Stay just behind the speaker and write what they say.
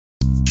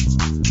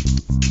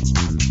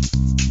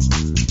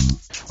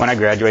When I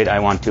graduate, I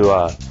want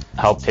to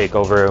help take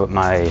over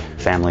my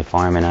family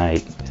farm, and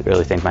I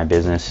really think my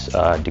business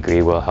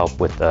degree will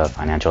help with the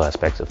financial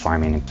aspects of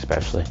farming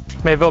especially.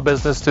 Mayville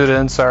business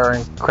students are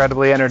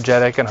incredibly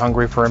energetic and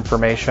hungry for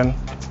information.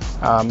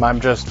 I'm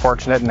just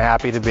fortunate and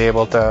happy to be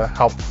able to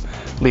help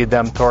lead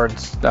them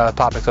towards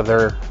topics of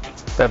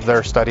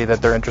their study that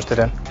they're interested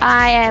in.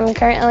 I am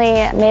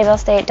currently Mayville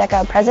State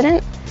DECA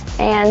president,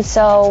 and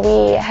so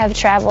we have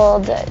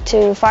traveled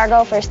to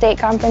Fargo for state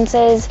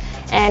conferences,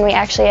 and we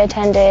actually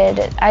attended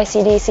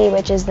ICDC,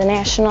 which is the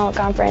national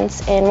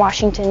conference in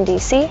Washington,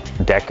 D.C.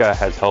 DECA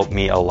has helped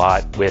me a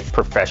lot with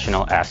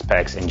professional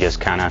aspects and just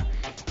kind of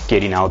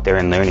getting out there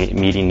and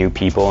meeting new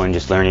people and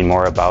just learning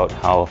more about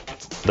how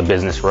the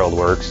business world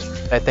works.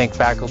 I think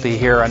faculty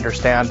here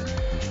understand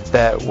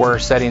that we're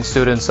setting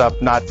students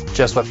up not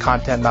just with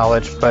content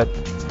knowledge, but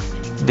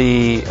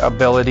the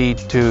ability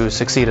to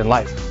succeed in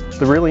life.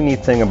 The really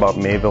neat thing about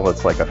Mayville,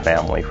 it's like a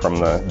family. From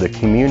the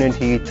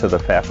community to the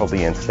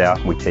faculty and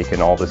staff, we take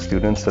in all the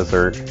students as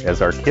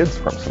our kids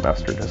from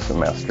semester to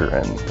semester,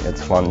 and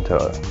it's fun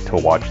to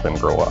watch them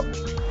grow up.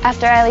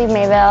 After I leave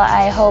Mayville,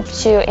 I hope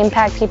to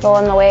impact people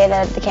in the way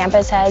that the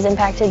campus has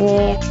impacted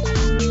me.